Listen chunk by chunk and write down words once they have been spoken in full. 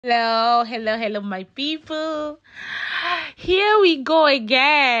Hello, my people. Here we go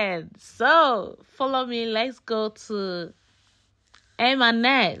again. So, follow me. Let's go to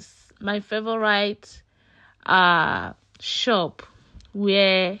M&S, my favorite shop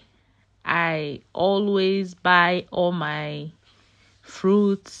where I always buy all my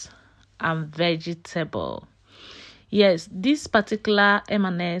fruits and vegetable. Yes, this particular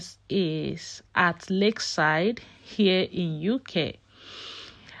M&S is at Lakeside here in UK.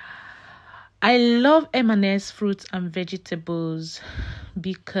 I love M&S fruits and vegetables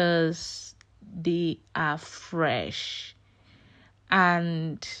because they are fresh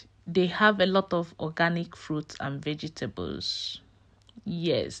and they have a lot of organic fruits and vegetables.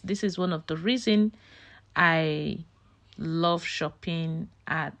 Yes, this is one of the reasons I love shopping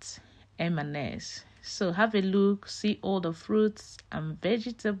at M&S. So have a look, see all the fruits and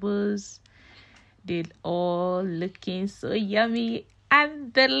vegetables. They're all looking so yummy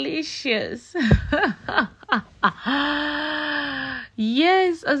and delicious.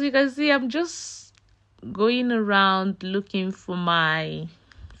 Yes, as you can see, I'm just going around looking for my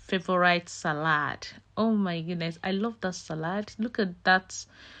favorite salad. Oh my goodness, I love that salad. Look at that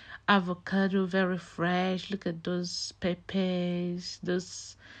avocado, very fresh. Look at those peppers.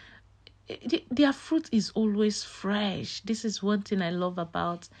 Their fruit is always fresh. This is one thing I love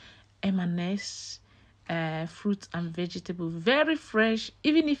about M&S. Fruits and vegetables, very fresh.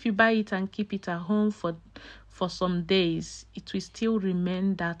 Even if you buy it and keep it at home for some days, it will still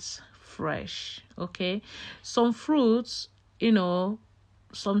remain that fresh. Okay, some fruits,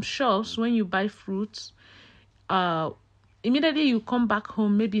 some shops, when you buy fruits, immediately you come back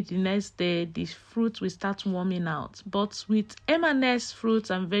home, maybe the next day the fruit will start warming out. But with M&S fruits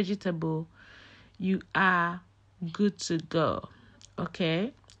and vegetable, you are good to go.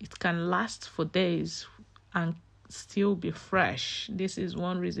 Okay, it can last for days and still be fresh. This is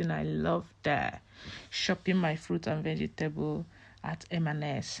one reason I love shopping my fruit and vegetable at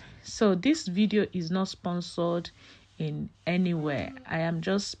M&S. So this video is not sponsored in anywhere. I am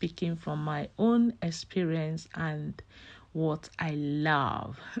just speaking from my own experience and what I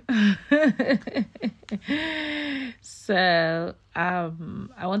love. So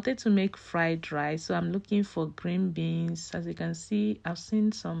I wanted to make fried rice, so I'm looking for green beans. As you can see, I've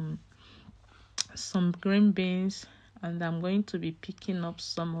seen some green beans and I'm going to be picking up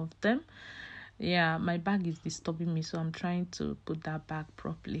some of them. Yeah, my bag is disturbing me, so I'm trying to put that bag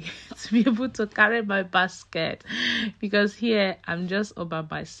properly to be able to carry my basket, because here I'm just all by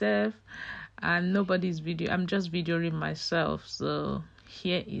myself and nobody's video. I'm just videoing myself. So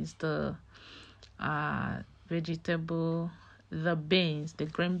here is the vegetable, the beans, the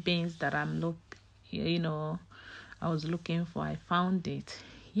green beans that I was looking for. I found it.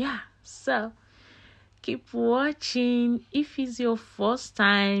 Yeah, so keep watching. If it's your first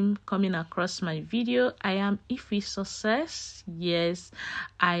time coming across my video, I am Ifi Success. Yes,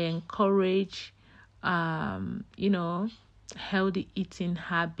 I encourage healthy eating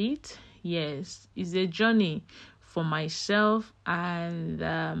habit. Yes, it's a journey for myself, and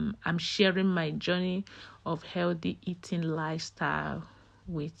I'm sharing my journey of healthy eating lifestyle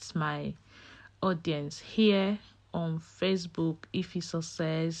with my audience here on Facebook, Ifi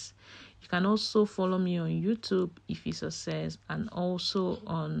Success. You can also follow me on YouTube, Ifi Success, and also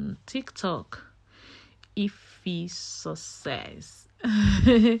on TikTok, Ifi Success.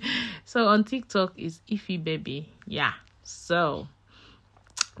 So on TikTok is Ifi Baby. Yeah. So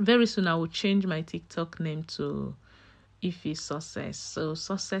very soon I will change my TikTok name to Ifi Success. So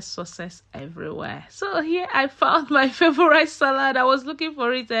success everywhere. So here I found my favorite salad. I was looking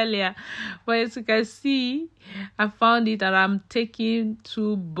for it earlier, but as you can see, I found it and I'm taking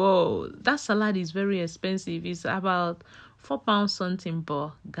 2 bowls. That salad is very expensive. It's about £4 something,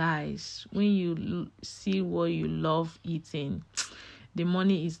 but guys, when you see what you love eating, the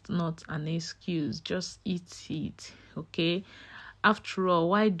money is not an excuse. Just eat it. Okay, after all,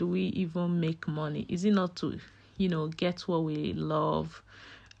 why do we even make money? Is it not to get what we love,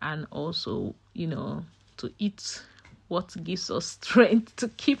 and also to eat what gives us strength to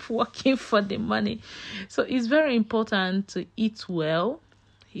keep working for the money? So it's very important to eat well,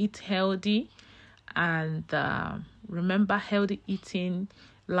 eat healthy, and remember, healthy eating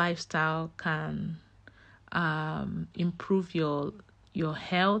lifestyle can improve your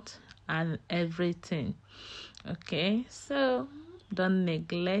health and everything. Okay, so don't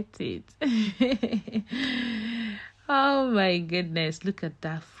neglect it. Oh my goodness, look at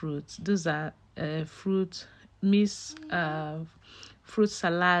that fruit. Those are fruit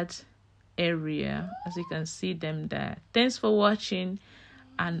salad area, as you can see them there. Thanks for watching,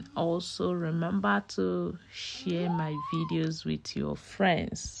 And also remember to share my videos with your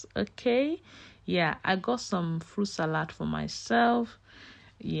friends. Okay? Yeah, I got some fruit salad for myself.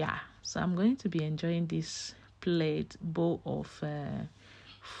 Yeah, so I'm going to be enjoying this bowl of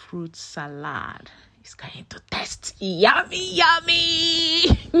fruit salad. It's going to taste yummy,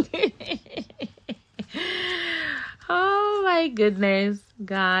 yummy. Oh my goodness,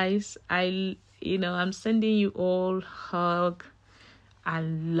 guys. I'm sending you all hug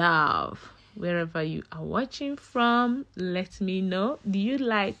and love wherever you are watching from. Let me know, do you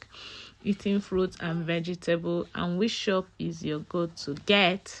like eating fruit and vegetable, and which shop is your go-to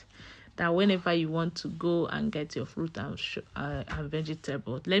get, that whenever you want to go and get your fruit and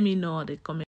vegetable, let me know in the comment